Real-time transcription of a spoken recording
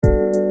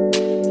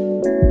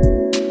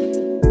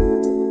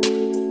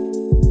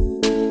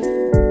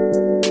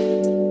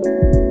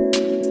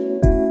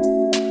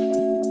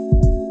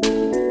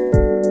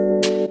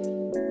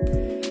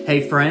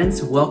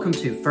friends, welcome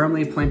to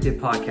Firmly Planted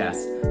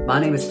Podcast. My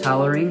name is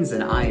Tyler Ings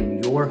and I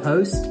am your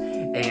host.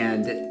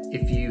 And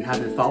if you have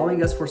been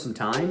following us for some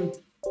time,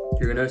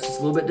 you're going to notice it's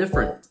a little bit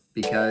different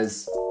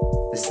because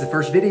this is the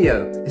first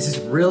video. This is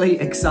really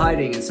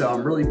exciting. And so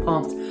I'm really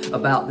pumped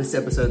about this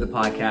episode of the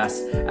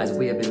podcast as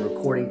we have been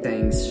recording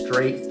things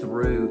straight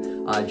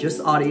through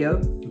just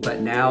audio.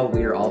 But now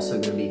we are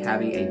also going to be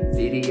having a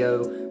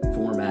video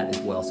format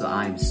as well. So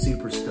I'm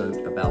super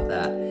stoked about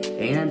that.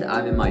 And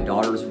I'm in my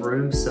daughter's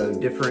room, so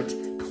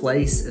different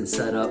place and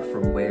setup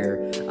from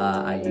where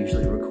I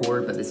usually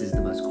record, but this is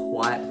the most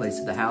quiet place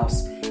of the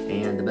house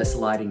and the best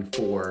lighting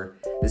for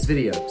this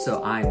video.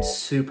 So I'm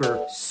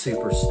super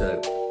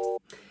stoked.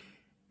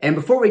 And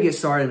before we get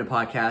started in the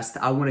podcast,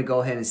 I want to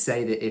go ahead and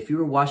say that if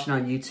you are watching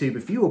on YouTube,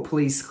 if you will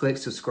please click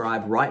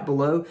subscribe right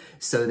below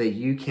so that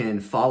you can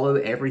follow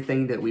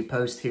everything that we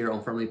post here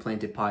on Firmly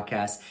Planted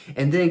Podcast,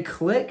 and then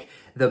click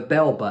the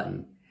bell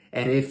button.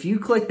 And if you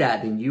click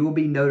that, then you will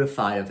be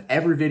notified of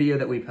every video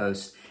that we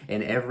post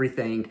and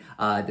everything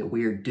that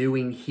we are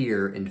doing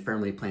here in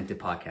Firmly Planted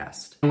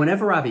Podcast. And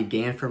whenever I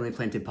began Firmly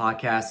Planted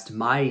Podcast,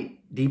 my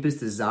deepest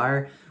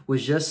desire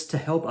was just to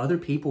help other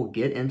people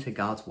get into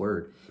God's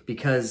Word,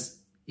 because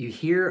you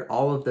hear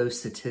all of those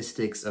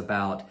statistics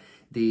about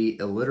the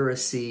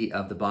illiteracy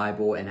of the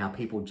Bible and how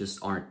people just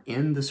aren't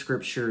in the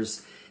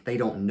scriptures. They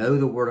don't know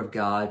the Word of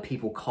God.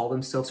 People call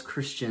themselves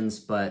Christians,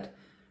 but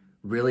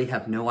really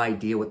have no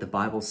idea what the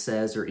Bible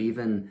says or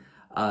even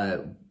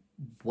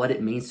what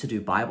it means to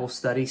do Bible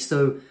study.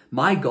 So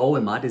my goal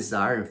and my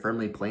desire in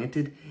Firmly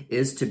Planted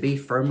is to be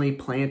firmly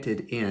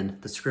planted in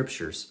the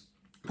scriptures.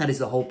 That is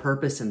the whole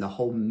purpose and the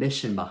whole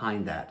mission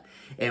behind that.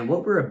 And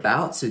what we're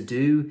about to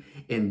do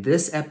in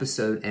this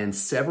episode and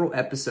several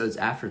episodes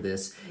after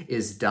this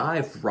is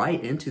dive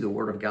right into the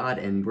Word of God.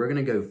 And we're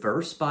going to go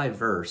verse by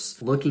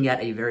verse, looking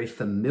at a very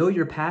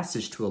familiar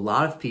passage to a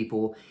lot of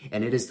people,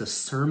 and it is the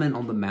Sermon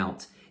on the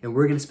Mount. And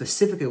we're going to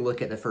specifically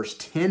look at the first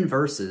 10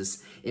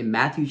 verses in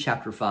Matthew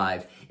chapter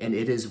 5, and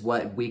it is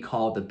what we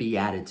call the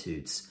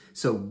Beatitudes.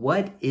 So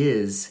what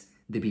is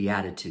the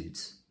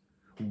Beatitudes?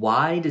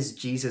 Why does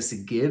Jesus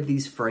give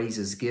these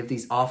phrases, give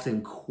these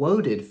often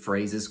quoted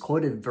phrases,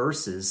 quoted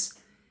verses?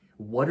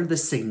 What are the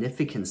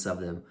significance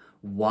of them?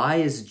 Why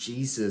is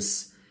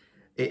Jesus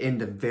in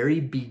the very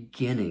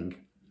beginning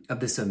of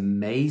this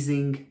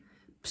amazing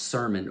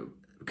sermon,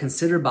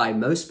 considered by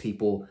most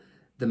people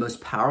the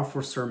most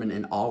powerful sermon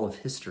in all of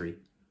history?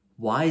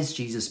 Why is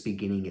Jesus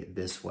beginning it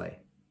this way?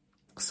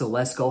 So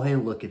let's go ahead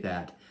and look at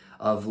that,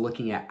 of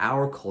looking at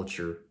our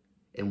culture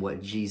and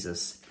what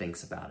Jesus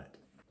thinks about it.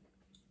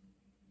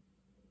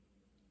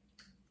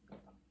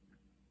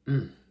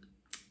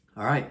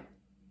 All right,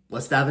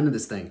 let's dive into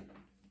this thing.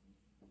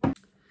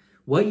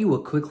 What you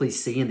will quickly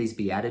see in these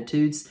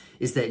Beatitudes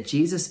is that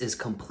Jesus is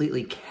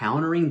completely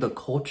countering the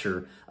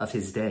culture of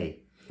his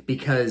day,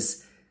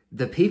 because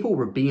the people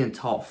were being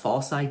taught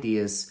false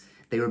ideas.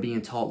 They were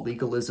being taught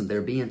legalism. They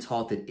were being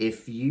taught that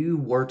if you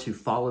were to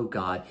follow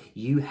God,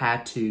 you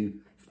had to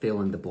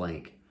fill in the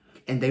blank.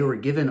 And they were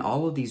given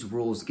all of these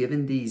rules,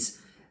 given these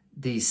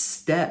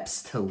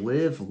steps to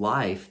live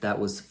life that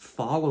was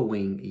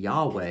following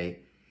Yahweh.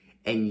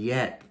 And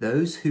yet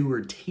those who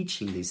were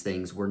teaching these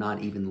things were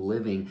not even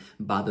living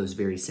by those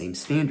very same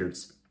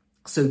standards.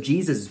 So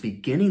Jesus is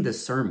beginning the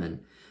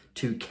sermon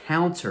to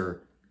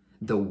counter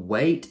the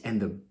weight and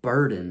the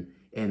burden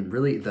and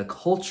really the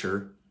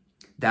culture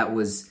that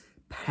was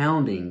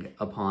pounding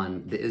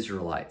upon the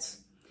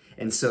Israelites.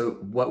 And so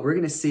what we're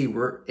going to see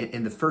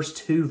in the first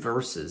 2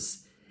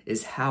 verses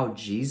is how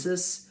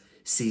Jesus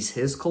sees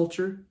his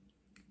culture,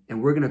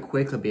 and we're going to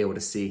quickly be able to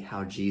see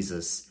how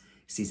Jesus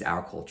sees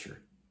our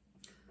culture.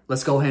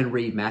 Let's go ahead and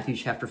read Matthew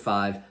chapter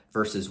 5,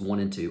 verses 1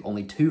 and 2.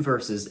 Only 2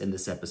 verses in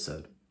this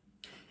episode.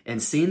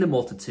 And seeing the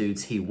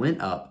multitudes, he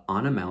went up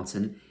on a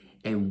mountain,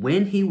 and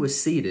when he was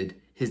seated,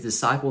 his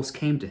disciples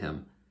came to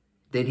him.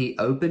 Then he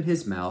opened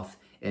his mouth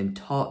and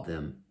taught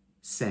them,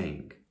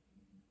 saying.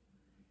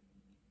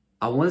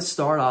 I want to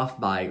start off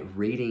by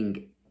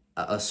reading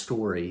a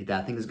story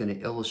that I think is going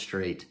to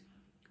illustrate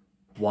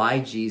why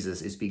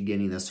Jesus is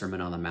beginning the Sermon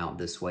on the Mount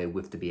this way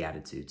with the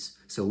Beatitudes.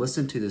 So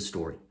listen to this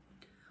story.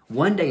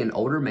 One day, an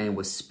older man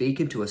was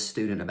speaking to a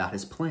student about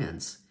his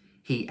plans.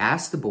 He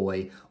asked the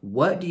boy,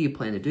 "What do you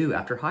plan to do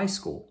after high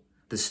school?"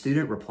 The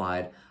student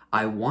replied,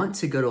 "I want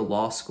to go to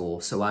law school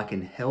so I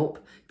can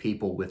help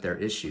people with their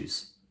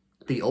issues."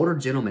 The older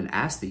gentleman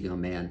asked the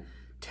young man,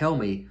 "Tell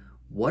me,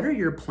 what are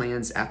your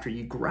plans after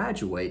you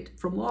graduate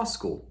from law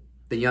school?"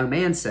 The young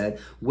man said,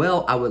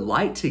 "Well, I would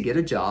like to get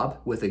a job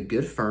with a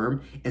good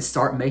firm and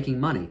start making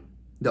money."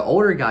 The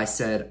older guy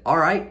said, "All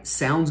right,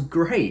 sounds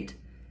great.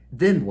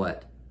 Then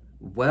what?"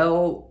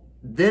 "Well,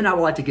 then I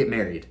would like to get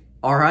married."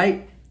 "All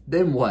right,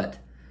 then what?"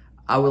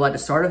 "I would like to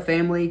start a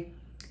family,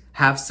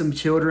 have some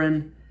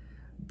children,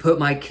 put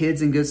my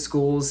kids in good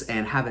schools,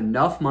 and have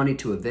enough money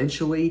to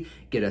eventually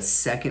get a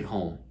second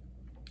home."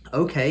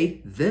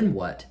 "Okay, then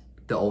what?"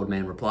 the old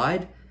man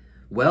replied.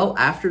 "Well,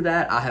 after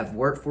that, I have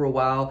worked for a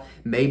while.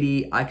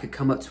 Maybe I could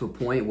come up to a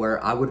point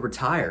where I would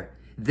retire.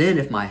 Then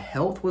if my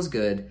health was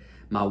good,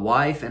 My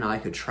wife and I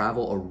could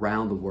travel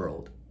around the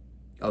world.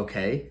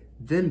 Okay,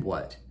 then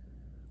what?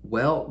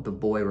 Well, the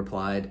boy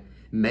replied,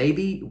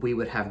 maybe we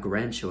would have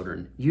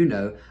grandchildren. You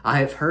know, I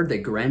have heard that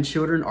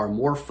grandchildren are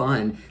more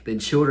fun than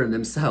children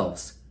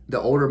themselves.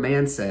 The older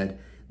man said,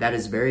 that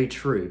is very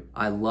true.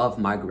 I love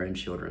my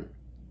grandchildren.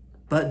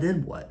 But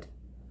then what?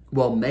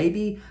 Well,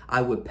 maybe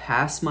I would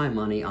pass my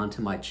money on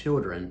to my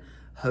children,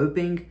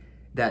 hoping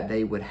that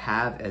they would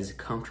have as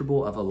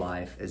comfortable of a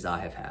life as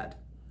I have had.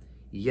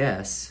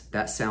 Yes,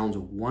 that sounds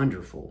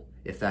wonderful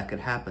if that could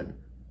happen.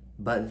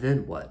 But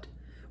then what?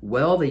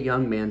 Well, the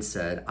young man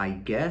said, I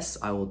guess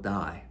I will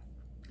die.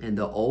 And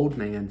the old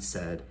man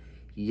said,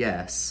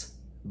 yes,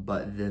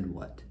 but then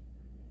what?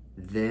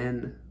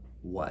 Then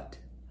what?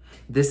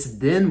 This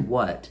then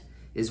what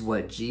is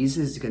what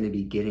Jesus is going to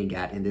be getting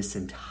at in this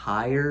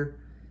entire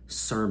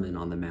Sermon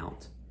on the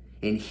Mount.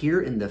 And here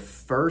in the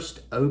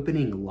first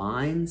opening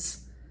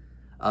lines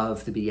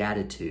of the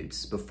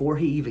Beatitudes, before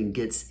he even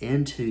gets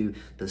into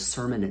the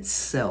sermon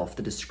itself,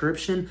 the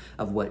description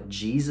of what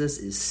Jesus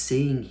is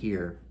seeing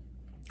here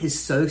is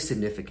so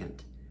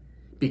significant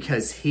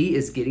because he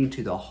is getting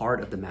to the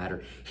heart of the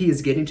matter. He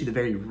is getting to the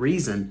very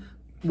reason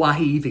why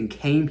he even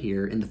came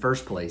here in the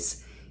first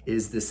place,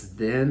 is this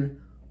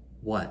then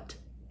what?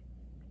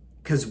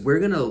 Because we're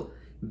going to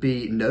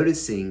be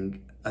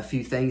noticing a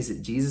few things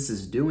that Jesus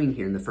is doing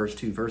here in the first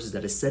two verses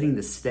that is setting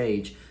the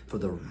stage for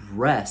the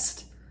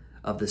rest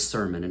of the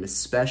sermon, and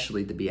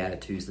especially the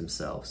Beatitudes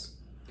themselves.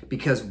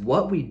 Because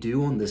what we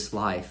do on this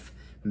life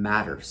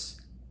matters.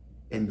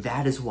 And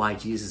that is why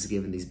Jesus is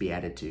given these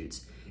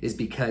Beatitudes, is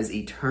because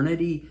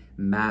eternity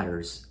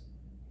matters.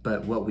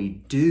 But what we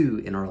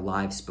do in our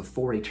lives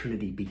before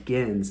eternity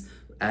begins,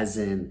 as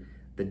in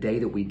the day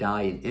that we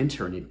die and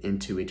enter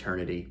into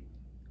eternity,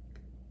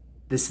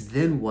 this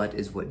then what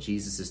is what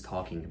Jesus is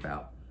talking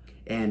about.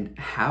 And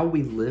how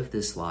we live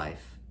this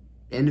life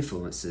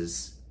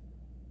influences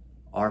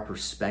our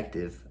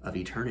perspective of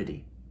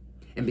eternity.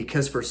 And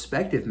because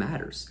perspective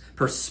matters,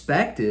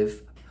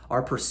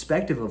 our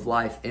perspective of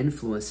life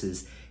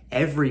influences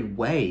every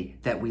way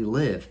that we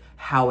live,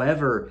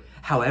 however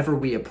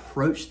we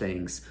approach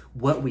things,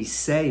 what we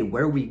say,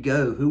 where we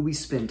go, who we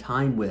spend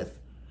time with.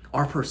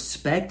 Our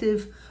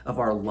perspective of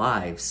our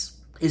lives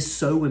is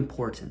so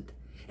important.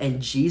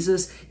 And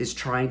Jesus is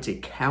trying to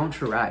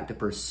counteract the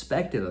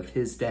perspective of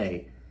his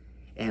day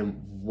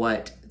and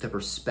what the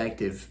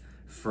perspective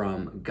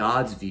from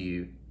God's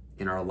view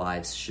in our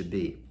lives should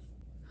be.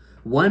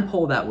 One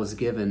poll that was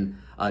given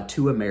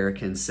to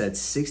Americans said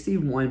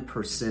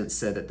 61%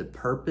 said that the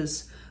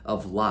purpose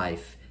of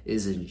life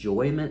is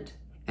enjoyment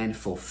and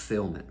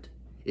fulfillment.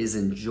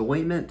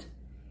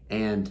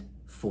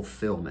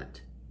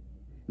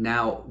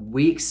 Now,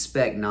 we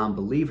expect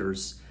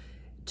non-believers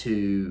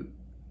to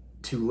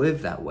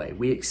live that way.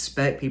 We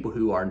expect people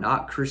who are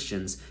not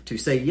Christians to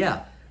say,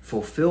 yeah,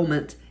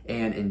 fulfillment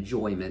and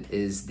enjoyment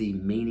is the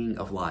meaning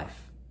of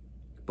life.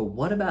 But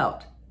what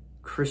about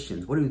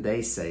Christians? What do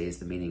they say is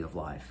the meaning of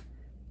life?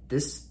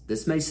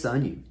 This may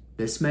stun you.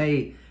 This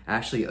may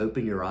actually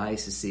open your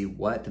eyes to see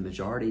what the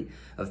majority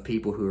of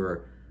people who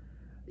are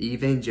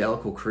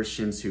evangelical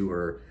Christians, who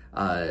are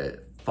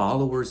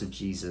followers of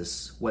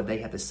Jesus, what they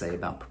have to say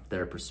about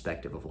their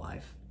perspective of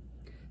life.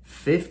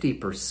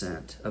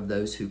 50% of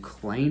those who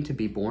claim to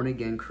be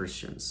born-again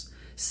Christians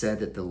said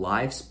that the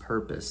life's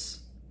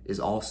purpose is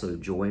also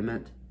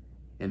enjoyment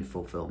and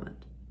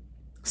fulfillment.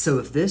 So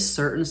if this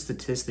certain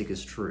statistic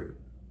is true,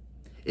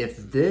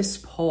 if this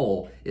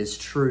poll is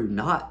true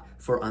not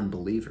for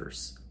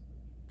unbelievers,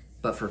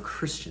 but for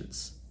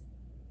Christians,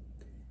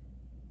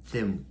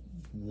 then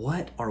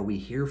what are we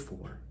here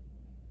for?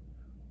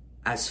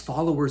 As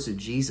followers of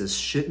Jesus,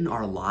 shouldn't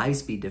our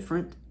lives be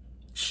different?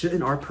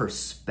 Shouldn't our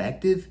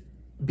perspective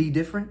be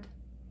different?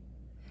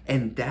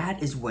 And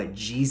that is what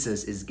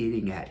Jesus is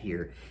getting at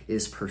here,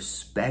 is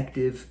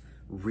perspective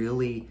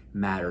really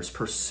matters.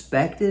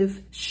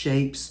 Perspective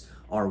shapes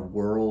our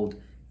world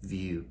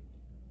view.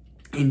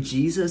 And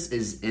Jesus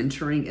is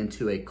entering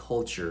into a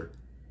culture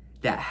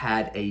that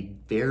had a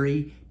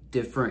very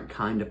different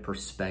kind of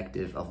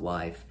perspective of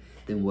life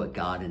than what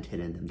God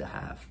intended them to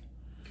have.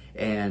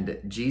 And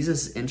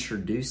Jesus is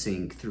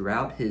introducing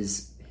throughout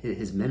his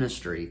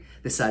ministry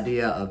this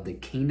idea of the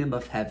kingdom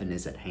of heaven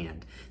is at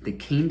hand. The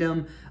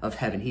kingdom of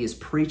heaven. He is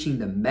preaching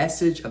the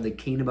message of the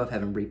kingdom of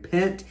heaven.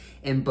 Repent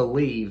and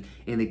believe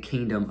in the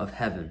kingdom of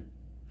heaven.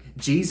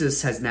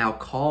 Jesus has now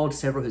called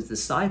several of his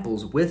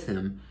disciples with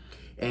him,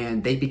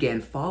 and they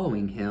began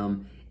following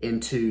him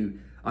into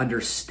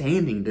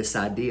understanding this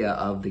idea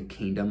of the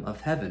kingdom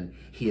of heaven.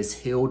 He has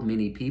healed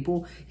many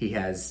people. He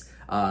has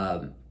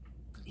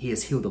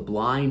healed the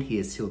blind. He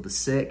has healed the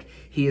sick.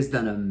 He has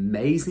done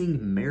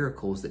amazing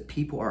miracles that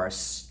people are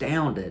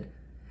astounded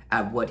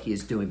at what he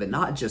is doing. But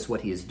not just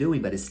what he is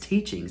doing, but his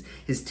teachings.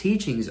 His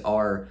teachings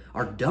are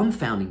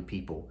dumbfounding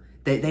people.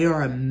 They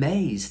are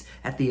amazed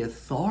at the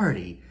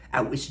authority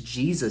at which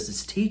Jesus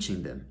is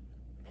teaching them.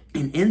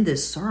 And in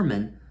this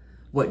sermon,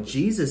 what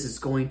Jesus is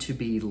going to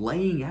be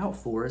laying out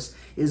for us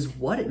is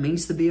what it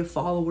means to be a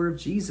follower of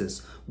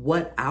Jesus,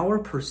 what our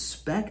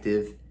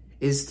perspective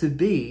is to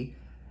be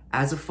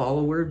as a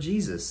follower of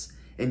Jesus.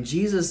 And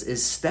Jesus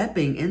is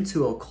stepping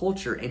into a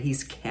culture and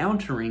he's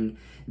countering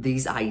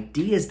these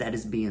ideas that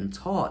is being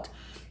taught.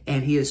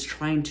 And he is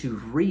trying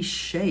to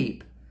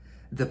reshape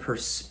the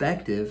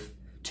perspective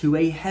to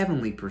a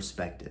heavenly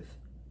perspective.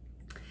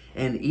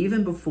 And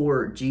even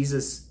before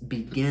Jesus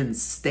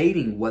begins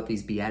stating what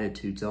these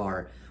Beatitudes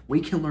are,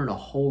 we can learn a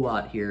whole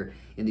lot here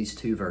in these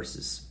 2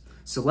 verses.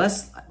 So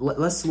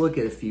let's look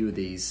at a few of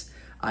these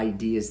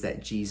ideas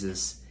that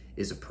Jesus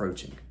is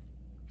approaching.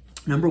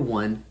 Number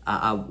 1,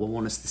 I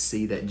want us to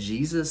see that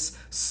Jesus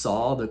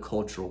saw the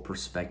cultural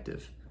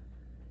perspective.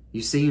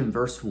 You see in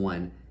verse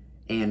 1,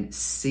 and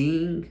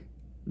seeing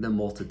the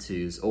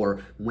multitudes,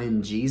 or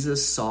when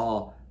Jesus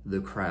saw the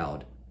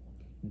crowd.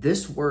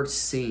 This word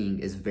seeing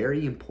is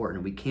very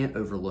important. We can't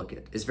overlook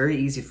it. It's very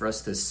easy for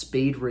us to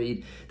speed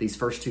read these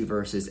first 2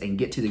 verses and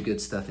get to the good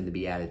stuff in the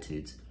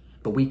Beatitudes.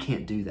 But we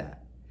can't do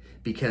that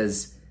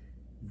because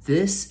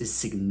this is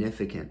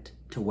significant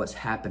to what's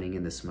happening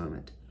in this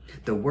moment.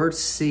 The word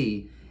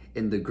see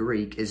in the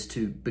Greek is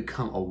to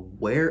become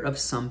aware of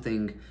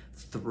something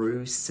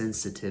through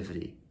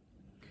sensitivity.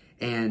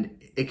 And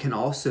it can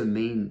also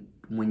mean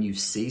when you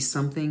see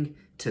something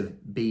to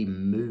be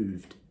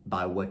moved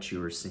by what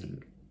you are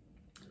seeing.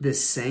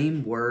 This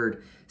same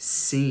word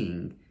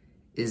seeing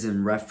is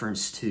in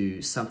reference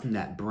to something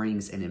that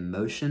brings an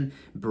emotion,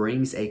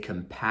 brings a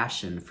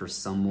compassion for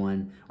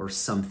someone or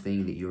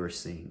something that you are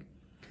seeing.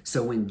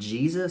 So when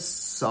Jesus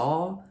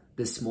saw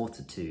this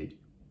multitude,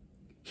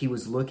 he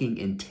was looking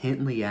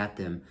intently at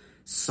them,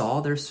 saw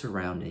their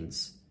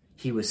surroundings.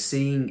 He was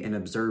seeing and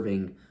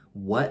observing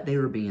what they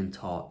were being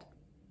taught,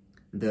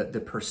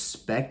 the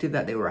perspective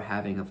that they were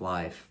having of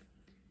life.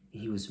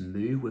 He was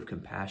moved with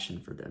compassion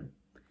for them.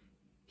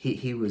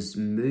 He was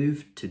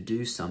moved to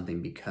do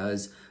something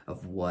because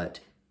of what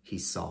he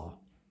saw.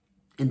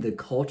 And the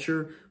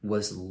culture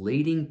was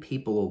leading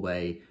people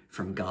away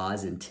from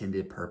God's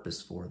intended purpose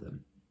for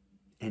them.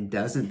 And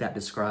doesn't that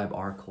describe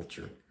our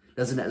culture?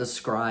 Doesn't that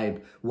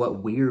describe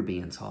what we're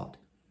being taught?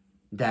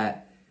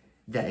 That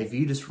if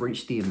you just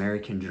reach the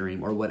American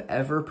dream or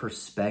whatever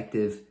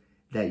perspective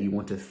that you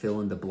want to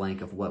fill in the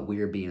blank of what we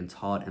are being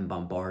taught and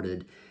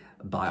bombarded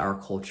by our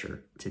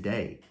culture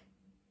today,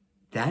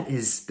 that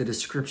is the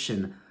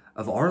description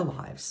of our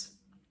lives,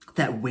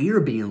 that we are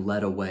being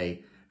led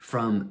away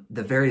from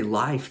the very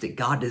life that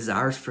God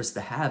desires for us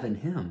to have in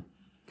him.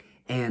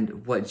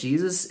 And what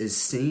Jesus is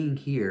seeing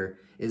here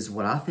is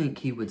what I think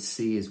he would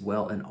see as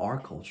well in our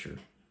culture.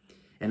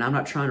 And I'm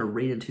not trying to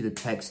read into the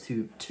text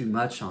too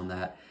much on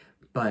that,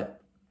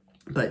 but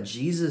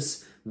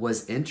Jesus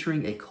was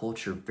entering a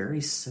culture very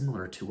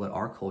similar to what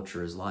our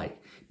culture is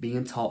like,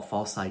 being taught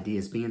false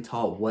ideas, being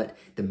taught what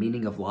the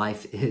meaning of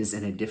life is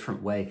in a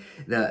different way,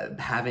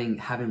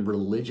 having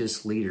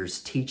religious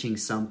leaders teaching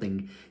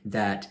something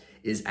that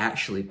is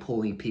actually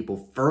pulling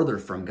people further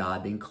from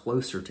God than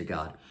closer to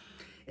God.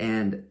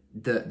 And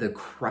the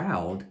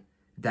crowd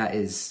that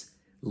is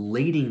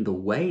leading the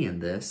way in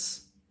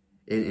this,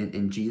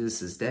 in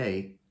Jesus'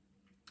 day,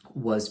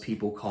 was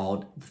people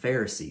called the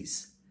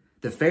Pharisees.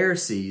 The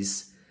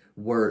Pharisees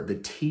were the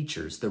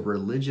teachers, the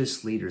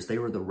religious leaders. They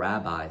were the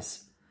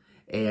rabbis.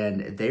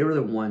 And they were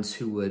the ones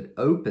who would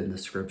open the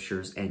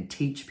scriptures and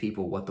teach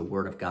people what the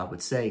word of God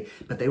would say.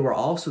 But they were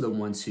also the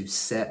ones who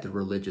set the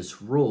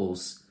religious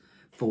rules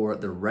for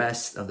the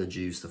rest of the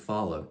Jews to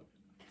follow.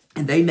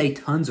 And they made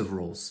tons of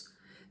rules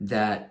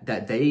that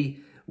they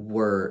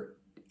were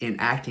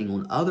enacting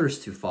on others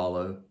to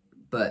follow,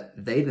 but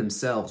they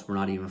themselves were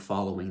not even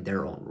following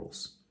their own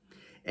rules.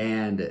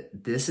 And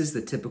this is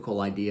the typical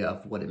idea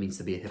of what it means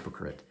to be a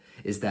hypocrite,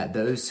 is that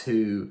those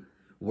who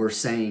were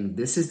saying,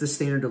 this is the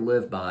standard to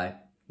live by,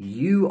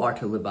 you are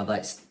to live by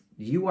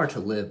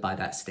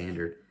that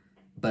standard,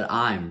 but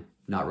I'm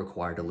not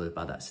required to live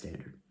by that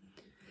standard.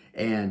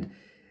 And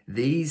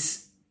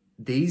these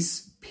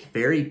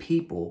very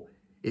people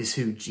is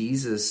who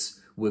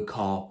Jesus would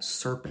call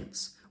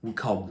serpents, would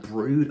call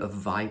brood of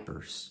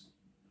vipers.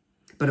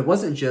 But it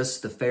wasn't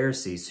just the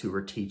Pharisees who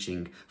were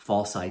teaching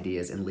false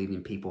ideas and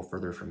leading people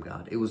further from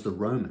God. It was the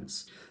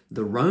Romans.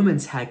 The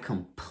Romans had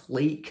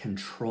complete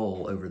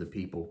control over the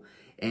people.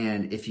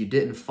 And if you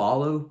didn't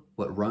follow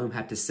what Rome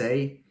had to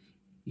say,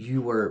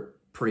 you were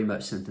pretty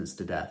much sentenced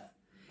to death.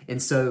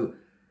 And so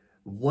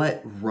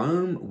what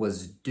Rome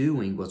was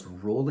doing was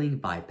ruling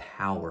by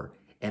power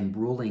and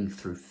ruling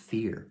through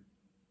fear.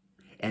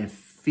 And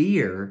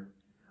fear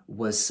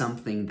was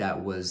something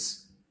that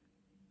was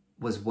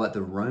what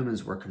the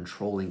Romans were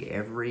controlling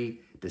every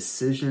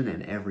decision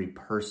and every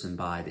person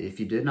by. If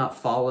you did not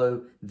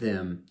follow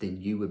them,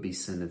 then you would be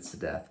sentenced to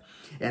death.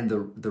 And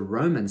the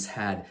Romans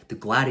had the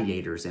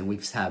gladiators, and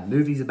we've had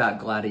movies about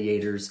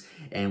gladiators,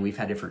 and we've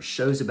had different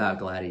shows about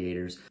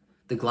gladiators.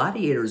 The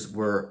gladiators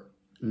were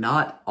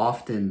not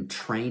often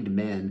trained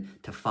men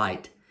to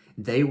fight.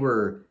 They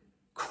were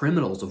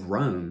criminals of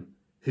Rome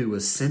who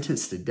was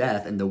sentenced to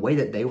death, and the way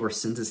that they were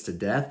sentenced to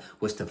death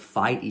was to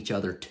fight each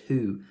other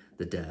to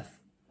the death.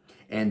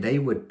 And they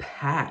would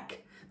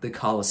pack the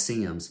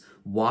Colosseums,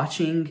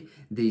 watching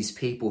these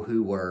people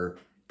who were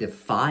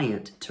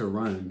defiant to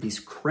Rome, these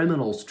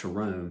criminals to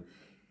Rome,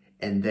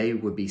 and they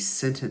would be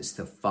sentenced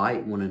to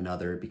fight one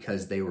another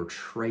because they were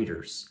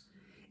traitors.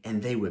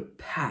 And they would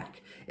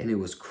pack, and it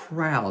was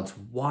crowds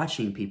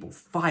watching people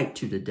fight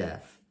to the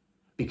death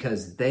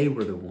because they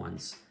were the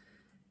ones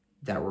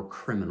that were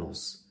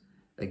criminals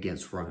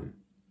against Rome.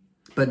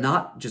 But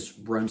not just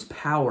Rome's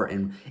power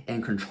and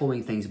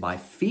controlling things by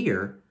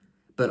fear,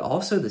 but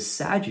also the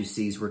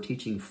Sadducees were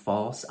teaching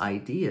false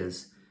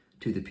ideas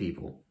to the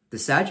people. The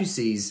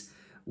Sadducees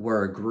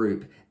were a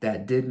group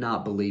that did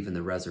not believe in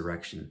the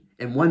resurrection.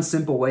 And one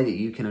simple way that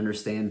you can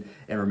understand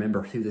and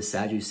remember who the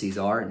Sadducees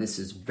are, and this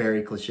is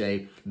very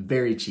cliche,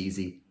 very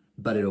cheesy,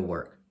 but it'll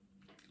work.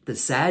 The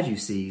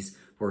Sadducees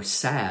were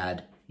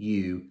sad,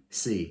 you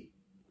see.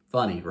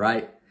 Funny,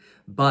 right?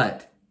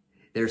 But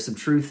there's some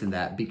truth in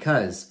that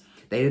because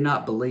they did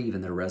not believe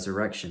in the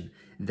resurrection.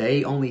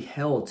 They only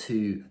held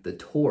to the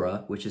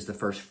Torah, which is the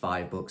first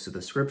 5 books of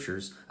the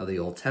scriptures of the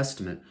Old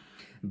Testament.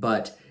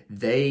 But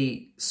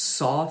they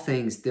saw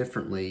things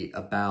differently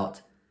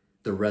about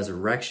the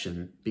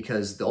resurrection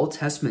because the Old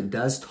Testament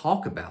does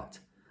talk about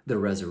the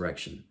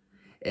resurrection.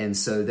 And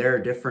so there are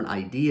different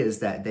ideas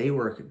that they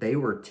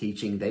were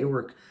teaching, they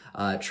were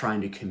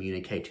trying to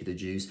communicate to the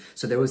Jews.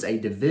 So there was a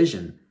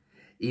division.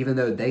 Even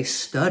though they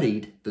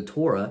studied the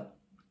Torah,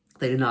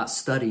 they did not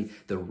study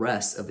the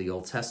rest of the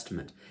Old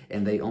Testament.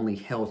 And they only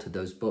held to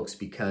those books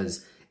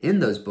because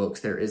in those books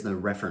there is no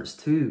reference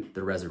to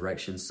the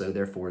resurrection. So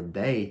therefore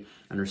they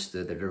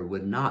understood that there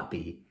would not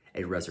be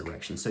a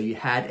resurrection. So you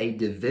had a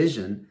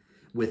division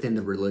within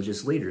the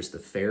religious leaders, the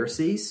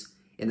Pharisees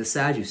and the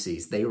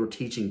Sadducees. They were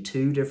teaching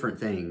 2 different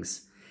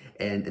things,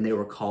 and they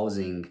were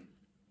causing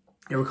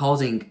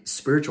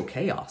spiritual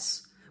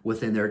chaos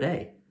within their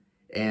day.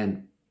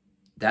 And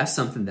that's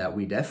something that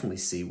we definitely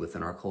see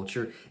within our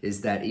culture,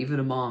 is that even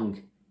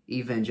among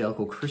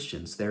evangelical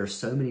Christians, there are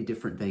so many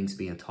different things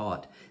being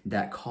taught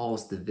that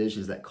cause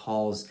divisions, that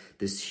cause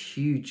this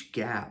huge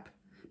gap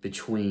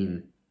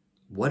between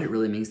what it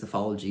really means to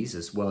follow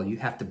Jesus. Well, you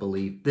have to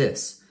believe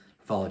this,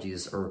 follow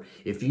Jesus, or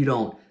if you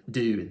don't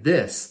do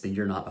this, then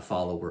you're not a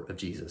follower of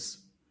Jesus.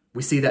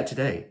 We see that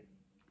today.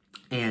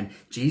 And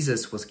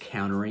Jesus was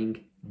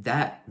countering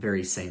that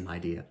very same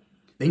idea.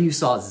 Then you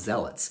saw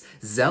zealots.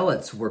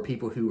 Zealots were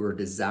people who were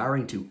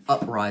desiring to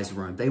uprise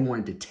Rome. They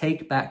wanted to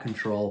take back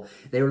control.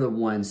 They were the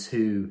ones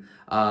who,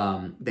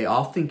 they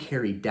often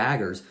carried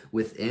daggers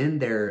within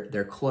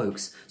their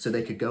cloaks so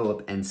they could go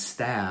up and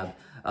stab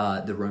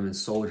the Roman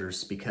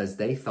soldiers because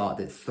they thought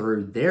that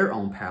through their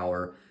own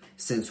power,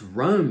 since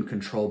Rome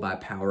controlled by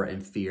power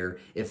and fear,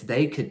 if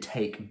they could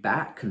take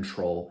back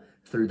control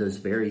through those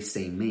very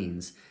same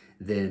means,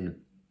 then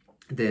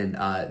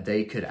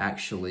they could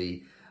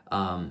actually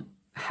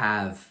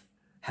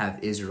have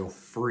Israel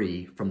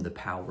free from the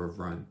power of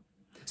Rome.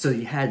 So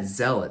you had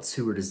zealots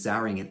who were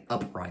desiring an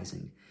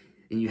uprising,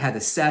 and you had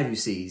the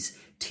Sadducees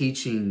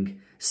teaching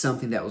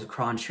something that was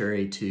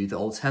contrary to the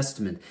Old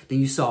Testament. Then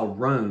you saw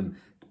Rome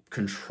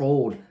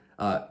controlled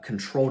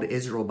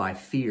Israel by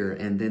fear,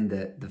 and then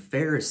the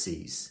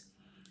Pharisees,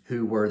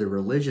 who were the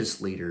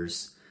religious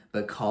leaders,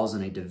 but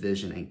causing a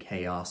division and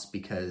chaos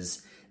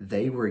because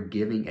they were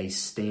giving a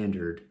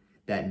standard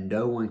that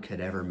no one could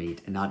ever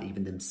meet, and not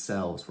even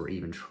themselves were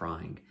even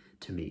trying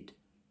to meet.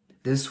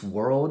 This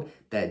world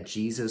that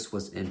Jesus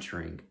was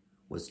entering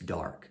was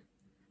dark.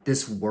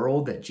 This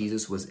world that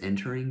Jesus was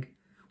entering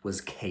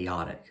was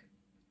chaotic.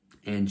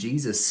 And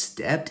Jesus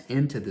stepped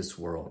into this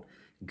world,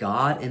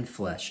 God in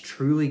flesh,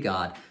 truly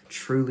God,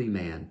 truly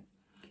man.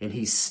 And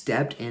he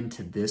stepped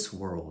into this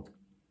world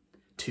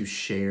to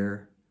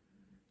share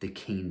the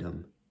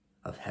kingdom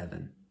of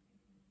heaven.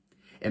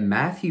 And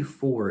Matthew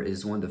 4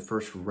 is one of the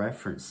first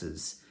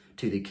references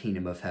to the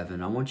kingdom of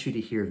heaven. I want you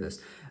to hear this.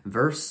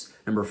 Verse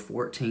number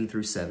 14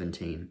 through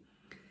 17.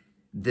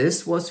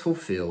 This was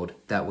fulfilled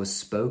that was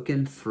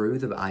spoken through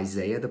the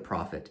Isaiah the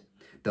prophet,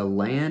 the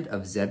land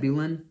of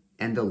Zebulun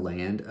and the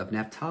land of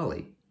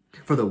Naphtali.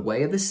 For the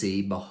way of the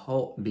sea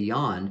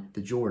beyond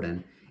the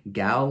Jordan,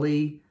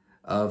 Galilee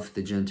of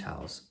the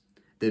Gentiles.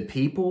 The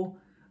people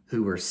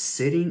who were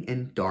sitting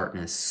in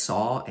darkness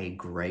saw a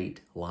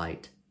great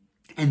light.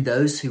 And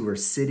those who were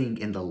sitting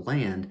in the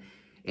land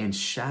and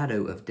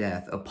shadow of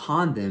death,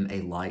 upon them a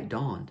light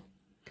dawned.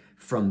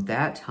 From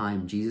that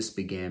time Jesus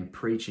began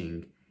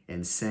preaching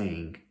and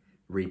saying,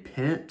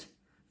 Repent,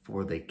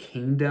 for the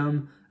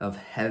kingdom of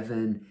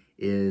heaven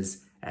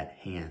is at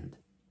hand.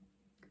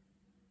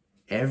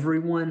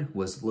 Everyone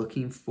was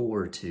looking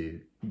forward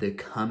to the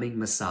coming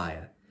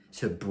Messiah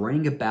to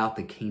bring about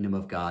the kingdom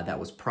of God that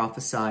was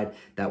prophesied,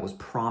 that was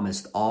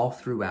promised all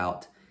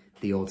throughout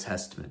the Old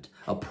Testament.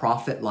 A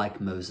prophet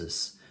like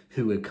Moses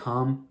who would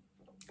come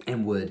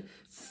and would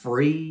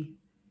free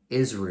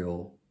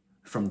Israel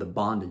from the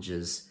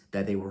bondages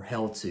that they were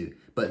held to.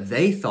 But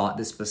they thought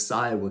this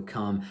Messiah would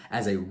come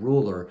as a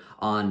ruler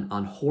on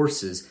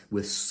horses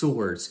with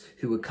swords,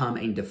 who would come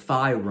and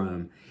defy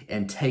Rome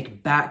and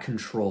take back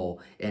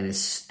control and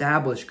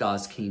establish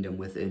God's kingdom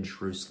within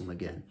Jerusalem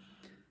again.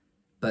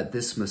 But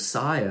this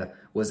Messiah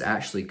was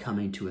actually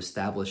coming to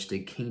establish the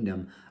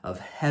kingdom of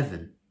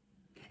heaven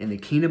And the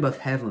kingdom of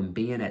heaven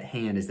being at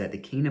hand is that the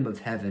kingdom of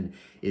heaven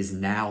is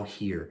now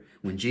here.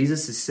 When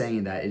Jesus is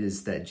saying that, it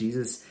is that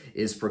Jesus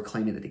is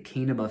proclaiming that the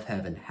kingdom of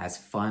heaven has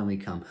finally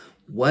come.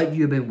 What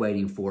you have been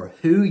waiting for,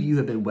 who you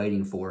have been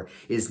waiting for,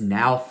 is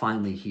now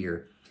finally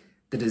here.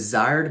 The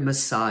desired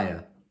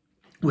Messiah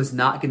was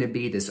not going to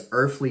be this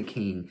earthly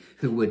king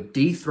who would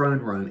dethrone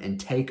Rome and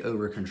take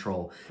over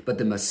control. But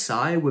the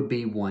Messiah would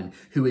be one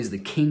who is the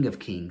King of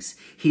Kings.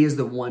 He is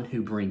the one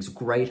who brings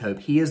great hope.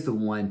 He is the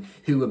one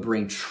who would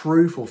bring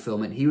true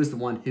fulfillment. He was the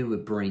one who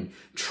would bring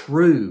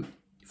true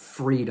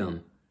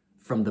freedom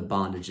from the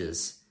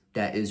bondages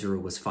that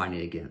Israel was fighting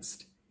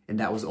against. And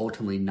that was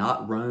ultimately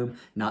not Rome,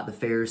 not the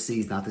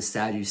Pharisees, not the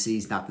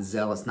Sadducees, not the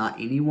Zealots,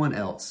 not anyone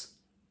else,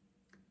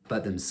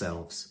 but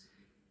themselves.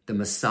 The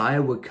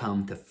Messiah would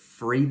come to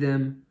free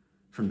them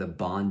from the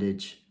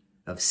bondage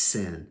of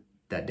sin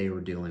that they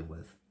were dealing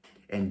with.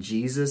 And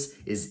Jesus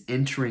is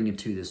entering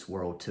into this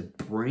world to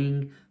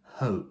bring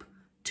hope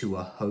to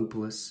a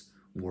hopeless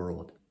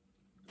world.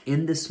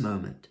 In this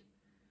moment,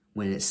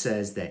 when it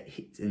says that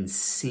in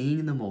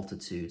seeing the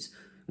multitudes,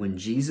 when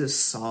Jesus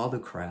saw the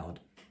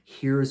crowd,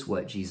 here's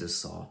what Jesus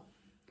saw.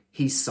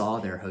 He saw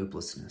their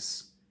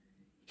hopelessness.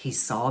 He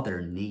saw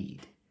their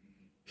need.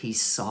 He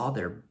saw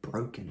their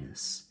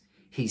brokenness.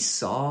 He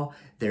saw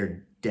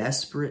their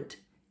desperate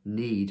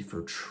need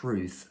for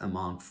truth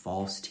among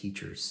false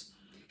teachers.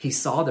 He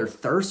saw their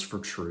thirst for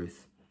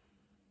truth.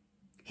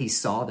 He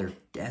saw their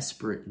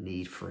desperate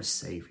need for a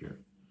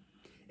Savior.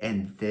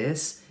 And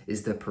this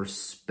is the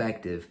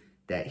perspective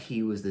that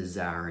he was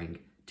desiring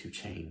to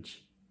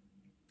change.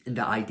 And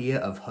the idea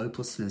of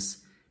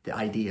hopelessness, the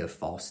idea of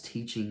false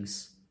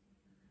teachings,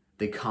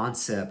 the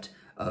concept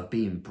of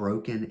being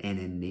broken and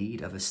in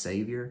need of a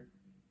Savior,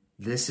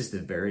 this is the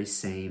very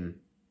same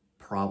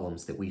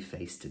problems that we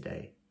face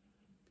today.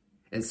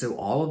 And so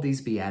all of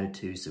these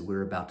Beatitudes that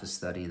we're about to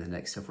study in the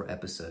next several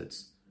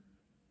episodes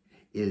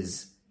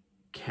is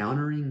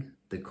countering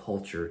the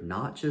culture,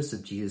 not just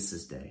of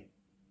Jesus' day,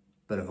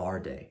 but of our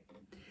day,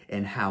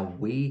 and how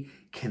we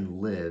can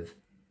live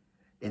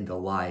in the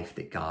life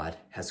that God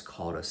has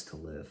called us to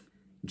live.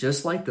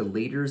 Just like the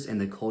leaders in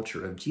the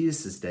culture of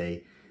Jesus'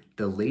 day,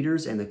 the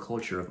leaders in the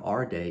culture of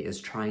our day is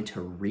trying to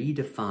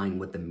redefine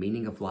what the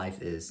meaning of life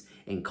is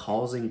and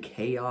causing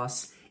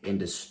chaos and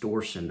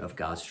distortion of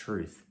God's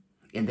truth.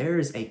 And there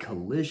is a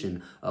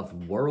collision of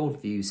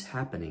worldviews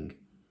happening,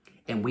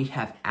 and we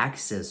have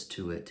access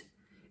to it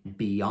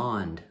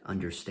beyond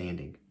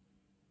understanding.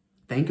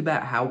 Think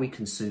about how we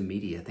consume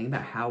media. Think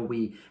about how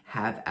we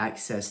have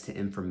access to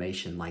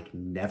information like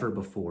never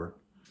before.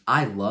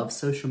 I love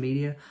social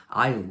media.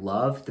 I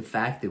love the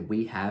fact that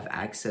we have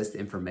access to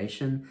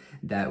information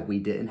that we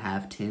didn't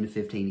have 10,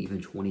 15,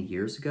 even 20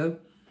 years ago.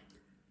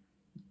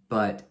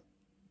 But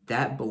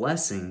that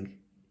blessing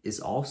is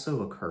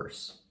also a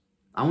curse.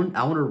 I want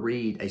to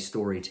read a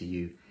story to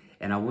you,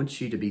 and I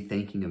want you to be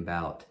thinking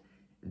about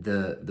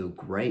the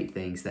great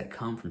things that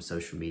come from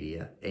social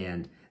media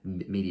and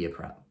media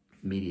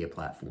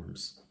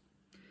platforms.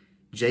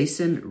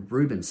 Jason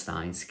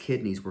Rubenstein's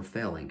kidneys were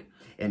failing,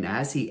 and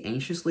as he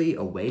anxiously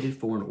awaited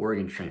for an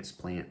organ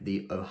transplant,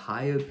 the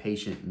Ohio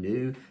patient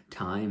knew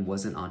time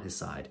wasn't on his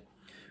side.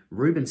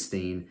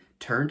 Rubenstein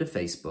turned to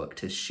Facebook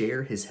to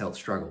share his health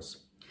struggles.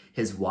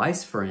 His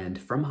wife's friend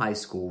from high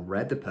school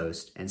read the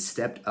post and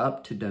stepped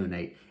up to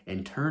donate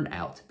and turned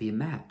out to be a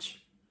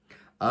match.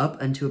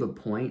 Up until the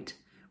point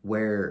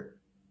where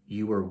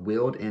you were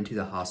wheeled into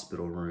the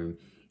hospital room,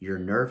 you're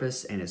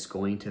nervous and it's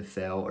going to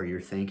fail, or you're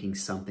thinking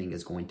something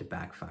is going to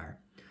backfire.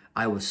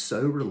 I was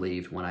so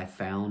relieved when I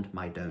found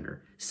my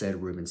donor,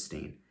 said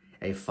Rubenstein,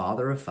 a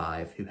father of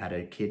 5 who had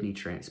a kidney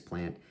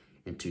transplant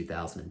in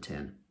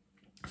 2010.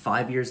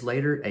 5 years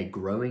later, a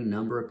growing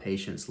number of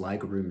patients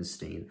like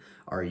Rubenstein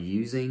are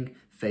using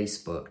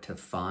Facebook to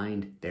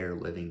find their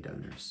living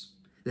donors.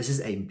 This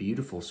is a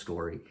beautiful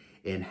story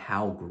in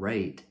how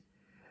great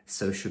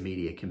social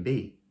media can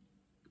be.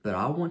 But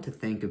I want to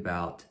think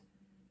about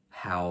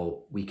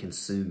how we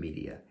consume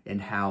media and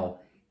how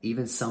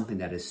even something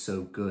that is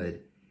so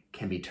good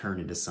can be turned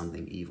into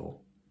something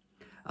evil.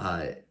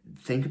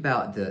 Think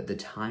about the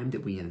time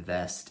that we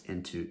invest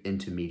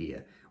into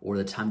media, or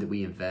the time that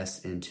we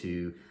invest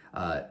into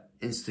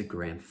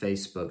Instagram,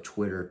 Facebook,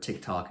 Twitter,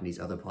 TikTok, and these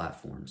other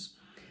platforms,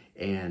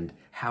 and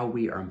how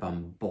we are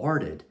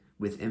bombarded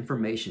with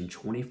information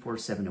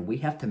 24/7, and we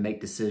have to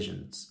make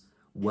decisions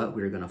what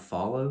we're going to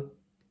follow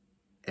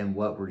and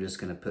what we're just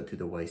going to put to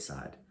the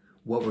wayside,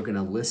 what we're going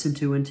to listen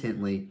to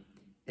intently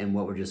and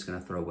what we're just going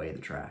to throw away in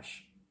the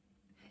trash.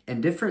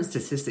 And different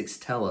statistics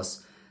tell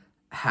us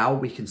how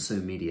we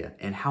consume media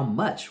and how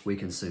much we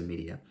consume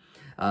media.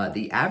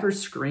 The average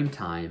screen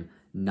time,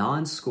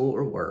 non-school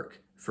or work,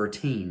 for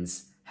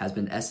teens has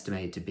been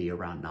estimated to be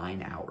around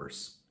 9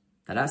 hours.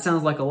 Now that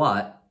sounds like a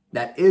lot.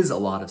 That is a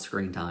lot of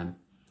screen time.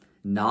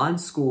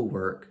 Non-school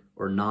work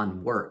or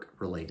non-work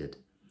related.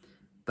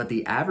 But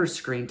the average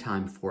screen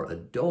time for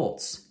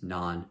adults,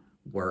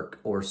 non-work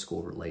or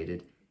school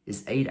related,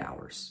 is 8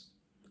 hours.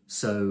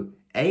 So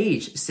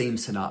age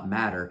seems to not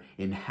matter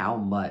in how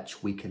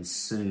much we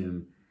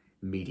consume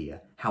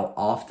media, how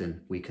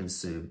often we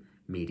consume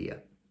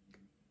media.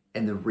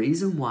 And the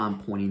reason why I'm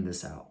pointing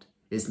this out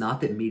is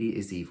not that media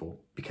is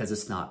evil, because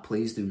it's not.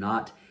 Please do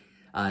not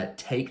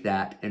take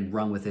that and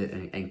run with it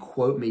and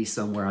quote me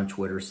somewhere on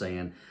Twitter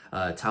saying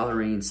Tyler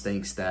Reigns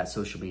thinks that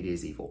social media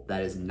is evil.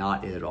 That is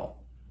not it at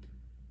all.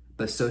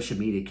 But social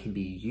media can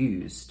be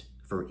used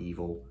for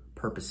evil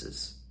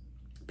purposes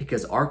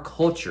because our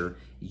culture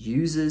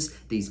uses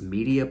these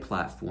media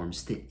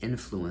platforms to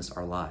influence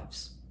our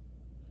lives.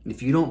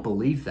 If you don't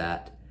believe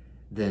that,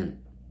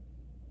 then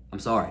I'm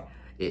sorry.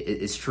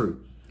 It's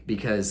true,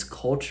 because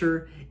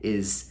culture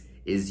is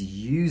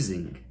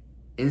using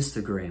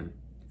Instagram,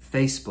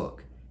 Facebook,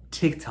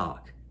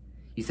 TikTok.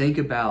 You think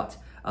about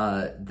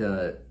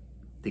the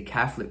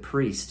Catholic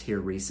priest here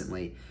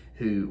recently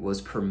who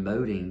was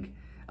promoting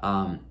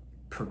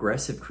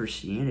progressive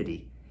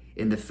Christianity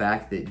in the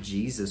fact that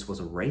Jesus was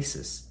a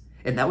racist.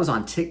 And that was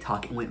on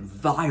TikTok. It went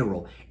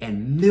viral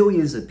and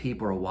millions of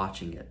people are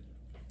watching it.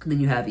 And then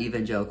you have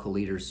evangelical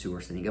leaders who are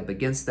standing up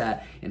against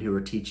that and who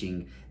are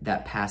teaching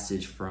that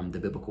passage from the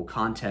biblical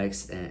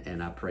context,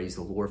 and I praise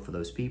the Lord for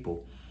those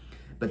people.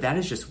 But that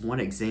is just one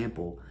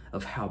example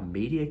of how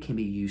media can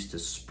be used to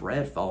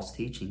spread false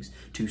teachings,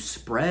 to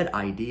spread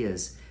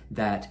ideas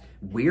that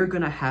we're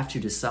going to have to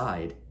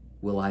decide,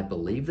 will I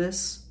believe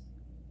this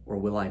or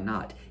will I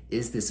not?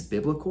 Is this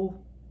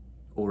biblical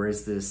or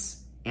is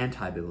this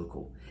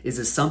anti-biblical? Is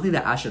this something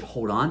that I should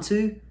hold on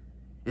to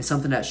and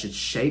something that should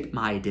shape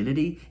my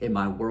identity and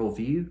my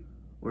worldview?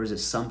 Or is it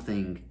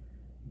something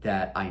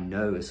that I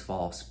know is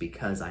false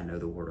because I know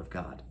the Word of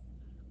God?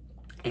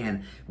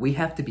 And we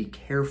have to be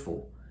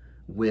careful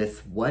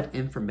with what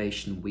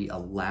information we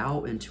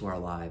allow into our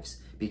lives,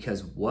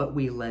 because what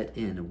we let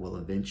in will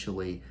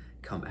eventually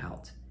come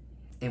out.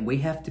 And we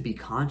have to be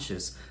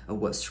conscious of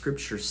what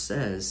Scripture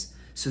says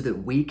so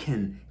that we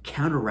can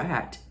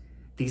counteract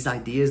these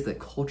ideas that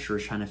culture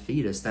is trying to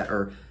feed us that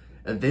are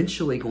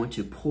eventually going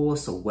to pull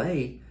us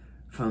away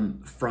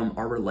from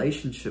our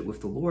relationship with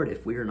the Lord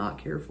if we are not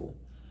careful.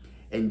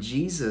 And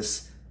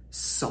Jesus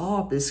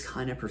saw this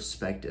kind of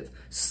perspective,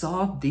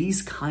 saw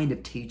these kind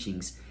of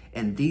teachings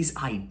and these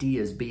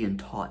ideas being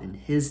taught in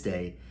his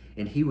day,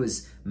 and he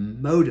was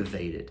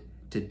motivated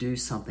to do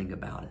something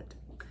about it.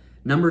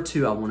 Number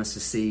two, I want us to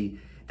see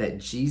that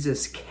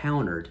Jesus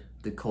countered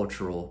the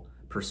cultural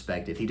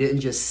perspective. He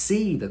didn't just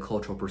see the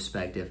cultural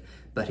perspective,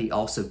 but he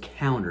also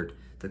countered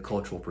the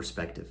cultural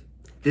perspective.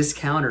 This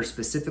counter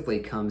specifically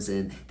comes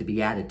in the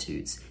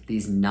Beatitudes,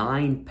 these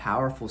 9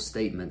 powerful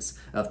statements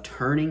of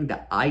turning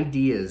the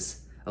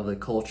ideas of the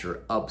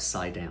culture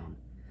upside down.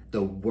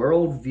 The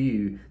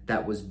worldview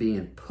that was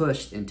being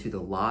pushed into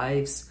the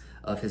lives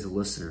of his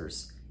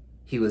listeners,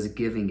 he was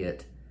giving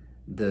it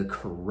the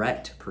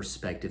correct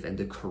perspective and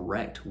the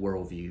correct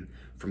worldview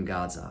from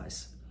God's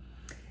eyes.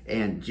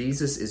 And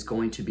Jesus is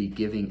going to be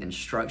giving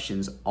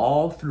instructions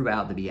all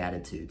throughout the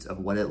Beatitudes of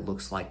what it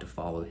looks like to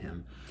follow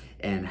him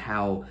and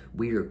how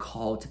we are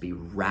called to be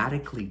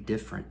radically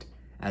different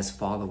as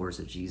followers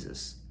of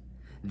Jesus.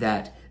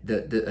 That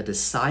a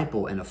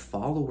disciple and a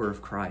follower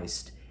of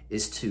Christ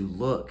is to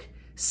look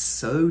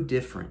so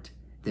different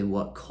than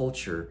what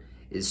culture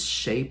is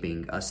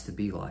shaping us to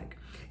be like.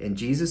 And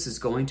Jesus is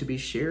going to be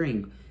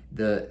sharing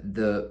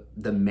the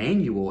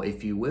manual,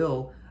 if you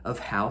will, of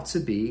how to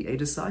be a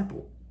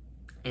disciple.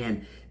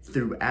 And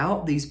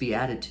throughout these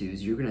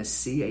Beatitudes, you're going to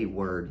see a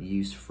word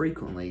used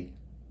frequently,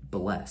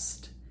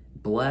 blessed.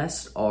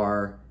 Blessed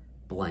are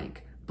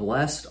blank.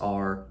 Blessed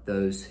are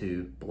those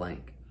who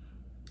blank.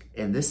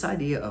 And this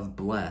idea of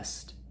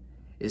blessed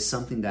is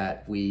something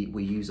that we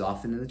use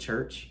often in the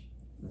church.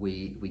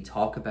 We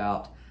talk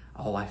about,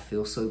 oh, I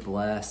feel so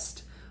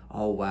blessed.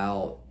 Oh,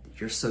 wow,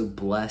 you're so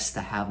blessed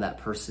to have that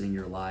person in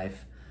your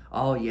life.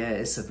 Oh, yeah,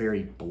 it's a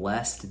very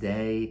blessed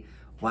day.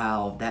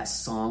 Wow, that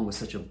song was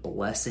such a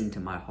blessing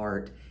to my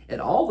heart. And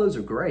all those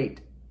are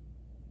great.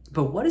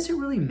 But what does it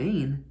really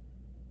mean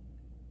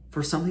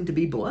for something to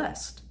be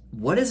blessed?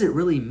 What does it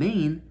really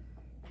mean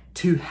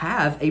to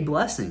have a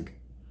blessing?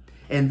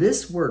 And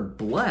this word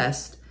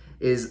blessed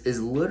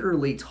is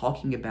literally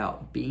talking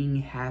about being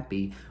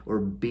happy or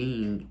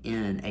being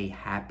in a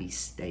happy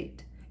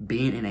state,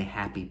 being in a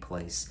happy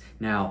place.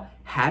 Now,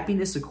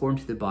 happiness according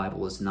to the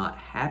Bible is not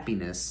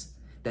happiness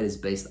that is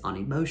based on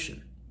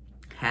emotion.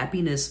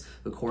 Happiness,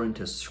 according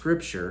to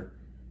Scripture,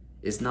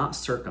 is not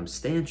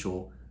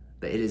circumstantial,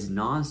 but it is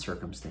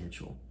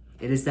non-circumstantial.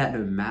 It is that no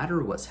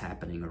matter what's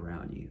happening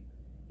around you,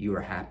 you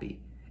are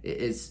happy.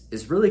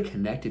 It's really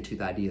connected to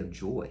the idea of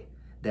joy,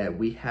 that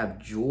we have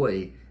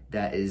joy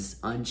that is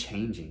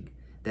unchanging,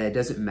 that it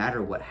doesn't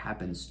matter what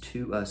happens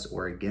to us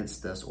or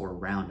against us or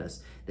around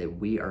us, that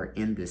we are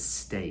in this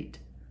state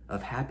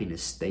of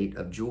happiness, state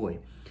of joy.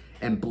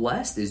 And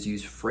blessed is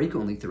used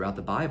frequently throughout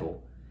the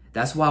Bible.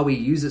 That's why we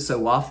use it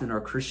so often in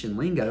our Christian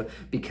lingo,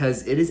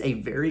 because it is a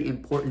very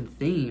important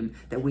theme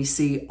that we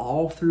see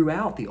all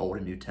throughout the Old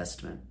and New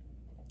Testament.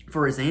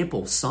 For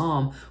example,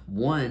 Psalm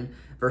 1,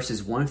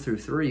 verses 1 through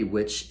 3,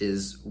 which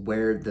is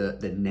where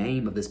the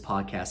name of this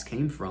podcast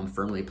came from,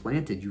 Firmly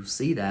Planted, you'll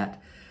see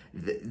that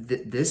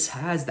This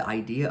has the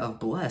idea of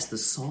blessed. The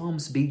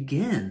Psalms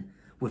begin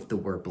with the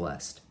word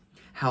blessed.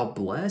 How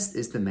blessed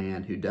is the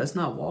man who does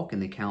not walk in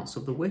the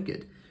counsel of the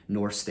wicked,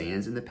 nor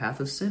stands in the path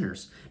of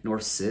sinners, nor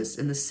sits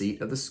in the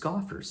seat of the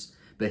scoffers.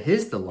 But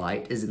his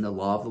delight is in the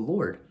law of the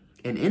Lord,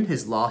 and in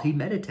his law he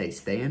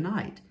meditates day and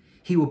night.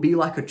 He will be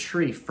like a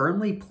tree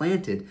firmly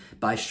planted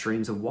by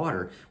streams of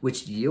water,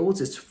 which yields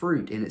its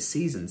fruit in its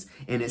seasons,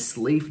 and its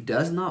leaf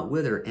does not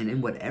wither, and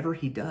in whatever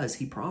he does,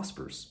 he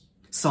prospers.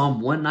 Psalm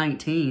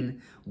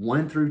 119,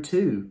 1 through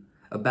 2,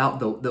 about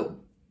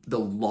the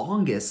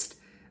longest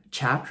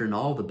chapter in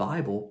all the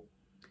Bible,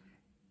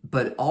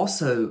 but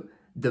also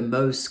the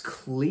most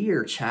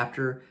clear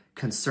chapter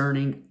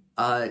concerning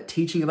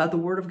teaching about the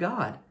Word of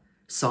God.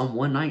 Psalm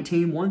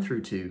 119, 1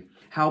 through 2.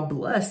 How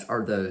blessed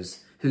are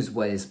those whose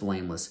way is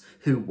blameless,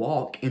 who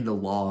walk in the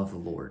law of the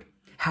Lord.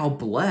 How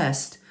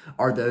blessed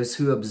are those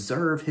who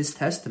observe his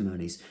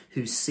testimonies,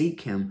 who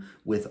seek him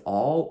with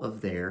all of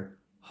their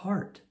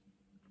heart.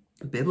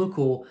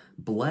 Biblical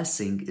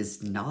blessing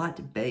is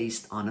not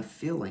based on a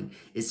feeling.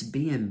 It's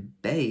being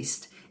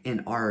based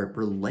in our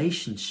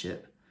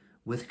relationship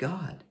with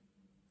God.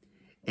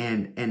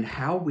 And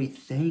how we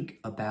think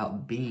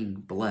about being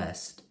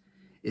blessed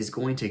is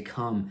going to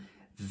come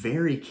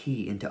very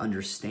key into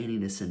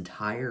understanding this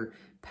entire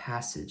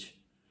passage,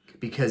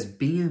 because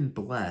being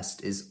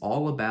blessed is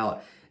all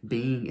about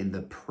being in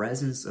the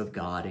presence of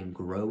God and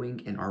growing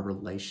in our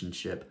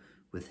relationship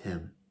with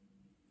him.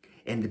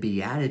 And the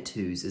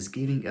Beatitudes is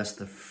giving us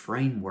the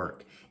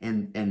framework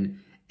and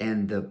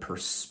the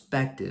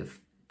perspective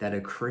that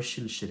a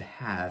Christian should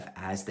have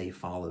as they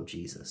follow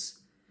Jesus,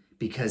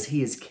 because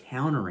he is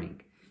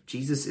countering,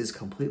 Jesus is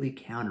completely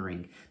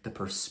countering the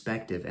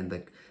perspective and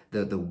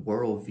the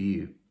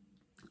worldview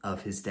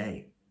of his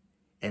day.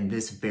 And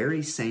this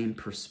very same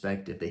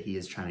perspective that he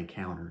is trying to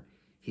counter,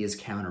 he is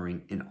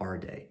countering in our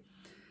day.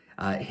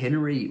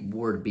 Henry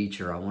Ward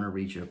Beecher, I want to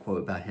read you a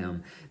quote about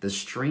him. The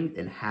strength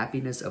and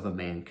happiness of a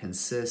man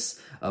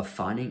consists of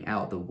finding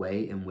out the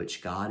way in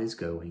which God is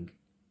going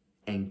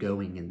and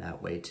going in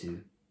that way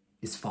too.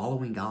 Is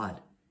following God.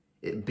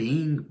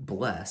 Being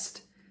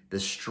blessed, the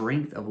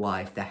strength of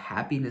life, the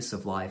happiness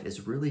of life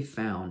is really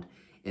found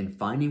in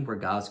finding where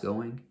God's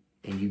going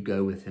and you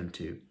go with him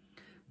too.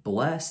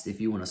 Blessed,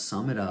 if you want to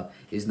sum it up,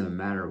 is no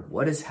matter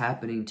what is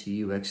happening to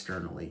you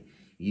externally,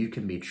 you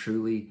can be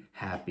truly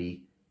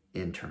happy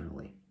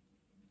internally.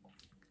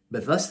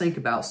 But let's think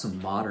about some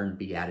modern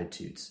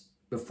Beatitudes.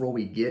 Before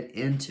we get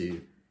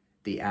into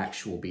the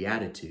actual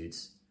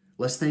Beatitudes,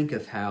 let's think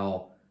of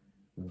how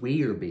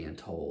we are being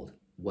told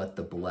what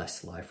the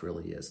blessed life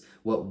really is.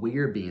 What we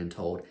are being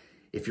told.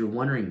 If you're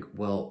wondering,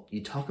 well,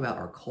 you talk about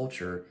our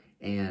culture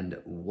and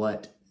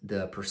what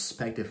the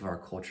perspective of our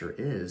culture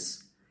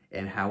is,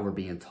 and how we're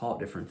being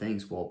taught different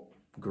things. Well,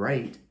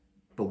 great,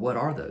 but what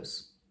are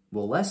those?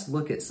 Well, let's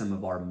look at some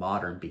of our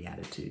modern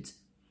Beatitudes.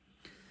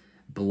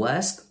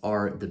 Blessed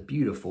are the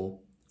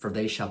beautiful, for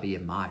they shall be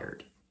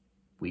admired.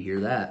 We hear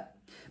that.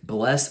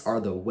 Blessed are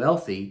the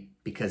wealthy,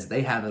 because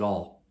they have it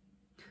all.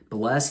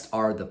 Blessed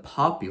are the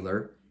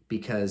popular,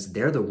 because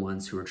they're the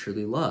ones who are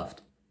truly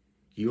loved.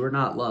 You are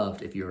not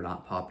loved if you are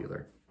not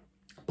popular.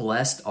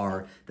 Blessed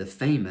are the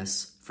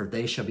famous, for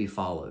they shall be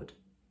followed.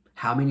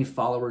 How many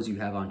followers you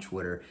have on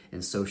Twitter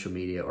and social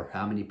media, or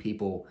how many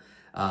people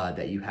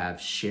that you have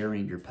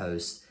sharing your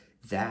posts,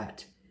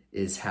 that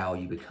is how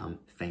you become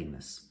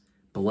famous.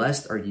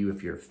 Blessed are you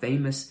if you're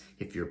famous,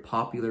 if you're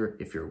popular,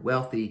 if you're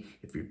wealthy,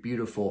 if you're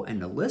beautiful,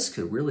 and the list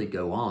could really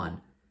go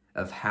on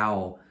of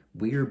how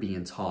we are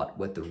being taught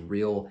what the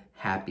real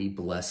happy,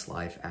 blessed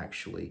life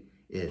actually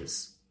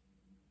is.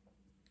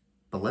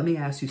 But let me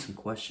ask you some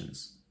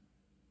questions.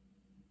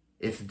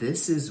 If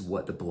this is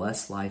what the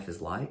blessed life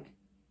is like,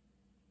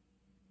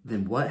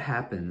 then what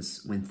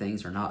happens when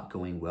things are not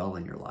going well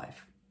in your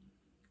life?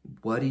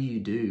 What do you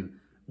do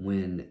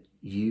when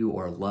you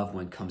or a loved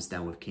one comes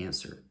down with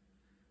cancer?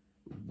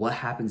 What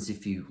happens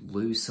if you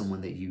lose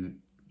someone that you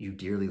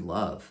dearly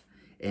love?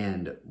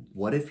 And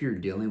what if you're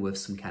dealing with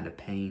some kind of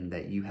pain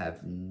that you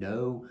have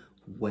no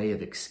way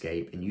of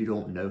escape and you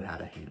don't know how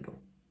to handle?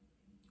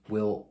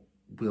 Will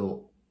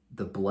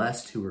the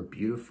blessed who are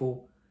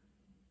beautiful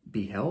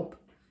be help?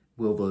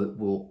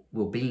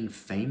 Will being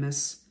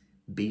famous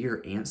be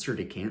your answer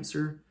to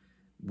cancer?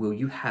 Will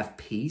you have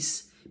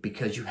peace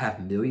because you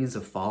have millions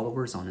of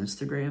followers on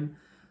Instagram?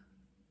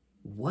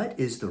 What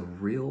is the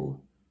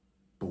real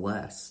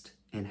blessed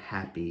and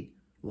happy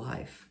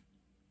life?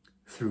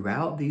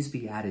 Throughout these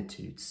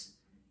Beatitudes,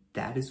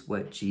 that is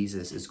what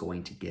Jesus is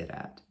going to get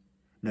at.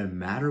 No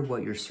matter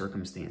what your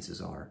circumstances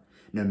are,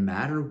 no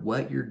matter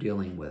what you're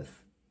dealing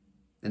with,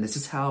 and this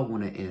is how I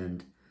want to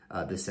end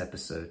this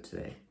episode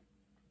today.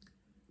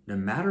 No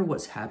matter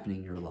what's happening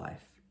in your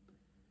life,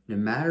 no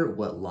matter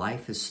what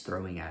life is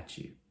throwing at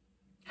you,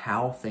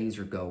 how things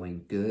are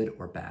going, good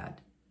or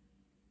bad,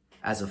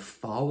 as a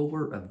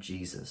follower of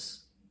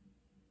Jesus,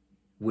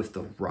 with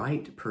the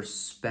right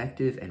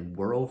perspective and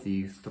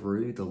worldview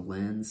through the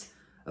lens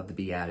of the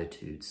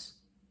Beatitudes,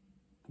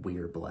 we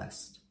are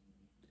blessed.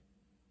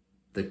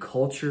 The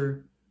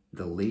culture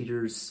the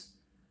leaders,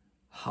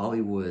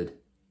 Hollywood,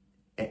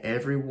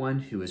 everyone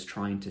who is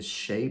trying to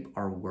shape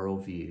our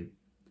worldview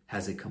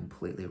has it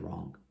completely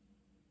wrong.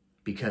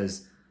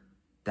 Because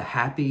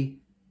the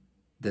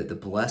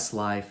blessed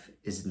life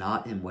is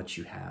not in what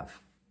you have.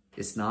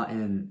 It's not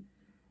in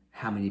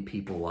how many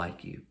people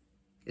like you.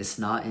 It's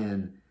not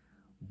in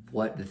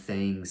what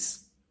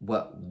things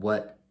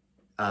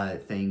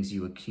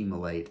you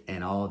accumulate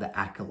and all the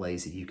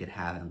accolades that you could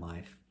have in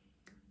life.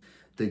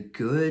 The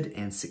good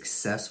and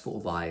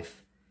successful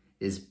life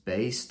is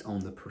based on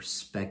the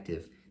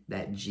perspective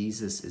that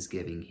Jesus is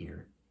giving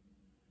here.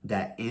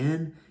 That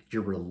in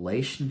your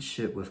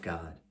relationship with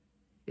God,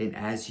 and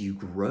as you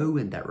grow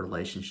in that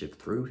relationship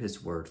through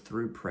His Word,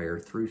 through prayer,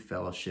 through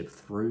fellowship,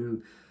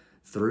 through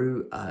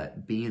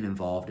being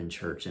involved in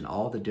church and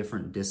all the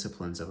different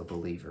disciplines of a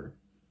believer,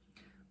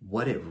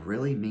 what it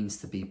really means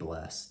to be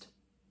blessed,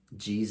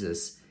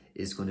 Jesus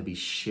is going to be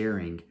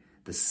sharing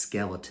the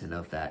skeleton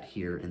of that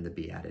here in the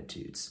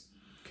Beatitudes.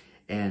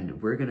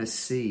 And we're going to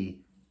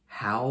see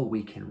how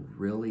we can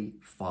really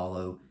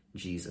follow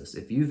Jesus.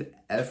 If you've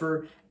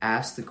ever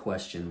asked the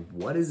question,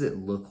 what does it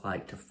look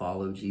like to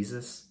follow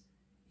Jesus?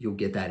 You'll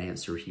get that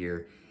answer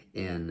here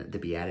in the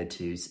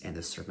Beatitudes and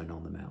the Sermon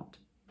on the Mount.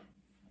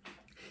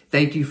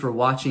 Thank you for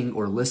watching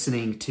or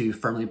listening to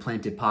Firmly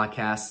Planted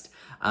Podcast.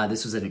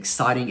 This was an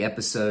exciting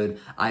episode.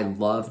 I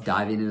love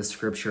diving into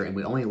Scripture, and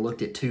we only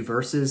looked at 2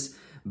 verses,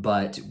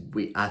 but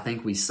I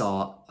think we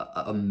saw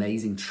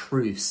amazing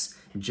truths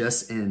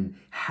just in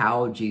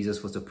how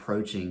Jesus was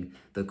approaching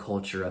the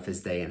culture of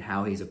His day and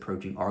how He's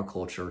approaching our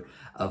culture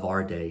of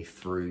our day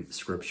through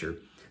Scripture.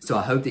 So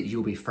I hope that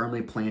you'll be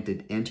firmly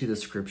planted into the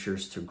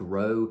Scriptures to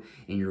grow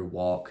in your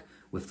walk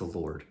with the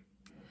Lord.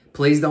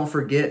 Please don't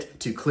forget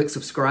to click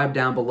subscribe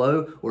down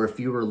below, or if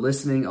you are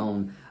listening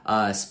on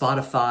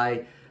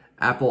Spotify,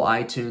 Apple,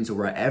 iTunes, or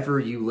wherever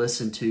you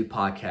listen to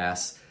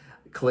podcasts,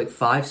 click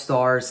 5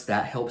 stars.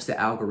 That helps the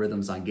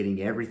algorithms on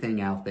getting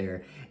everything out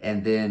there.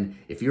 And then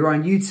if you're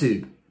on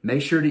YouTube,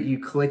 make sure that you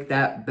click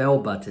that bell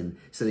button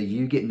so that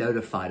you get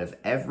notified of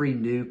every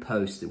new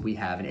post that we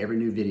have and every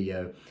new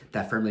video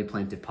that Firmly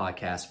Planted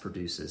Podcast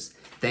produces.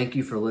 Thank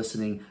you for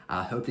listening.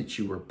 I hope that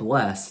you were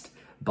blessed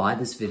by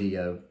this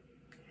video,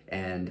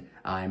 and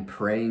I'm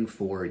praying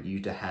for you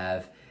to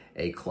have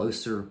a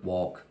closer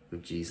walk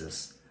with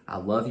Jesus. I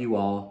love you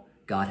all.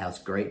 God has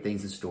great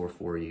things in store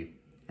for you,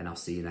 and I'll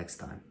see you next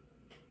time.